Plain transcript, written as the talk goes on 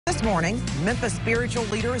This morning, Memphis spiritual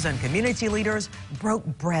leaders and community leaders broke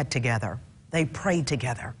bread together. They prayed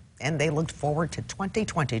together, and they looked forward to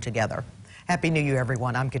 2020 together. Happy New Year,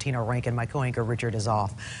 everyone. I'm Katina Rankin. My co-anchor Richard is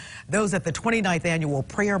off. Those at the 29th annual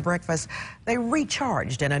prayer breakfast, they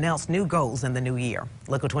recharged and announced new goals in the new year.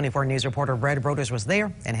 Local 24 News reporter Brad Broders was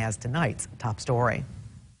there and has tonight's top story.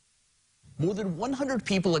 More than 100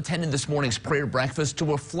 people attended this morning's prayer breakfast to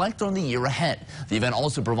reflect on the year ahead. The event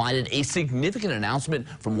also provided a significant announcement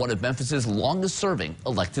from one of Memphis's longest-serving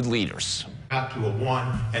elected leaders. Up to a 1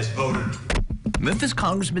 has voted. Memphis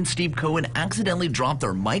Congressman Steve Cohen accidentally dropped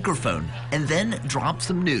their microphone and then dropped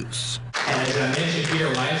some news. And as I mentioned here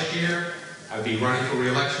last year, I would be running for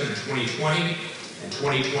re-election in 2020 and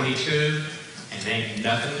 2022, and ain't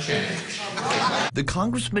nothing changed. The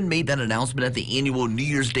congressman made that announcement at the annual New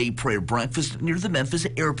Year's Day prayer breakfast near the Memphis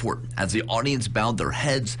airport. As the audience bowed their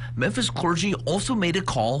heads, Memphis clergy also made a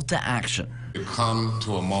call to action. We've come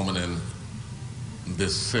to a moment in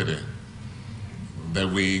this city that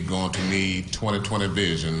we're going to need 2020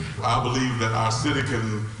 vision. I believe that our city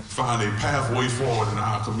can find a pathway forward in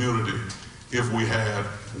our community if we had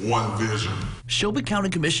one vision. Shelby County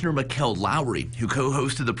Commissioner Mikkel Lowry, who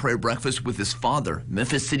co-hosted the prayer breakfast with his father,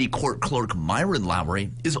 Memphis City Court Clerk Myron Lowry,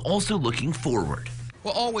 is also looking forward.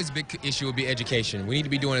 Well, always a big issue will be education. We need to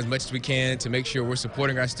be doing as much as we can to make sure we're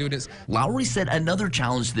supporting our students. Lowry said another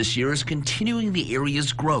challenge this year is continuing the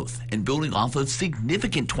area's growth and building off of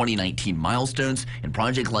significant 2019 milestones in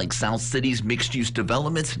projects like South City's mixed-use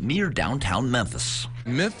developments near downtown Memphis.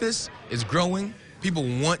 Memphis is growing. People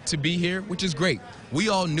want to be here, which is great. We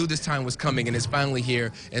all knew this time was coming, and it's finally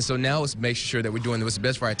here. And so now it's making sure that we're doing what's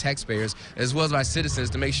best for our taxpayers, as well as our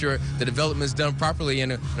citizens, to make sure the development is done properly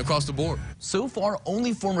and across the board. So far,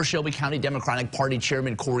 only former Shelby County Democratic Party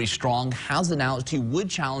Chairman Corey Strong has announced he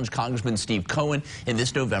would challenge Congressman Steve Cohen in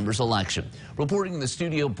this November's election. Reporting in the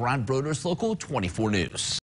studio, Brad Broders, Local 24 News.